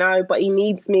 no, but he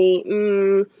needs me.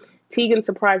 Tegan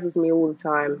surprises me all the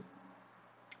time.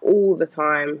 All the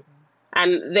time.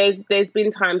 And there's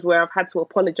been times where I've had to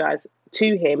apologize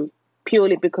to him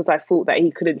purely because I thought that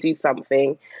he couldn't do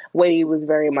something when he was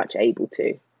very much able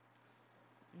to.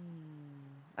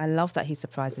 I love that he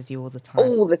surprises you all the time.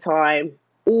 All the time.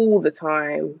 All the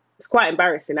time. It's quite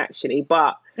embarrassing, actually,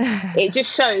 but it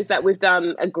just shows that we've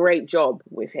done a great job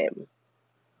with him,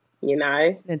 you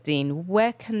know? Nadine,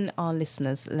 where can our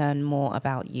listeners learn more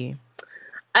about you?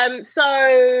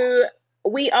 So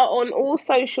we are on all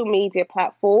social media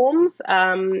platforms.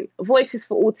 Voices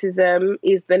for Autism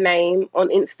is the name on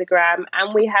Instagram,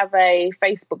 and we have a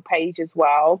Facebook page as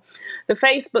well. The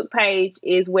Facebook page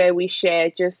is where we share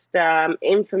just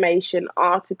information,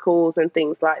 articles, and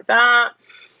things like that.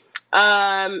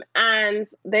 And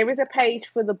there is a page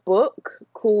for the book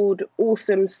called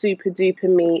Awesome Super Duper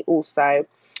Me also.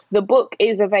 The book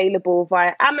is available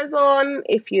via Amazon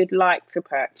if you'd like to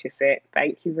purchase it.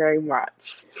 Thank you very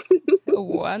much.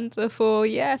 Wonderful.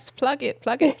 Yes, plug it.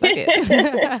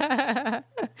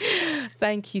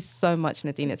 Thank you so much,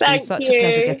 Nadine. It's been such a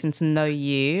pleasure getting to know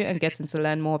you and getting to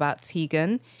learn more about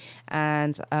Tegan.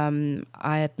 And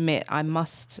I admit, I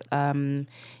must,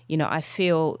 I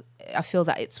feel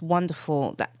that it's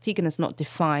wonderful that Tegan is not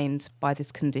defined by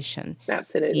this condition.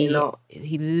 Absolutely not.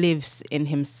 He lives in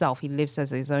himself. He lives as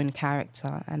his own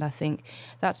character. And I think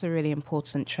that's a really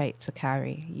important trait to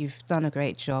carry. You've done a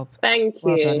great job. Thank you.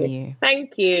 Well done, you.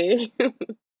 Thank you.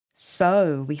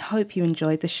 So we hope you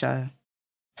enjoyed the show.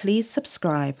 Please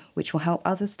subscribe, which will help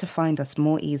others to find us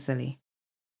more easily.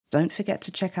 Don't forget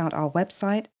to check out our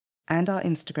website and our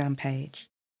Instagram page.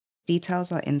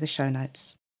 Details are in the show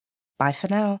notes. Bye for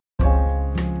now.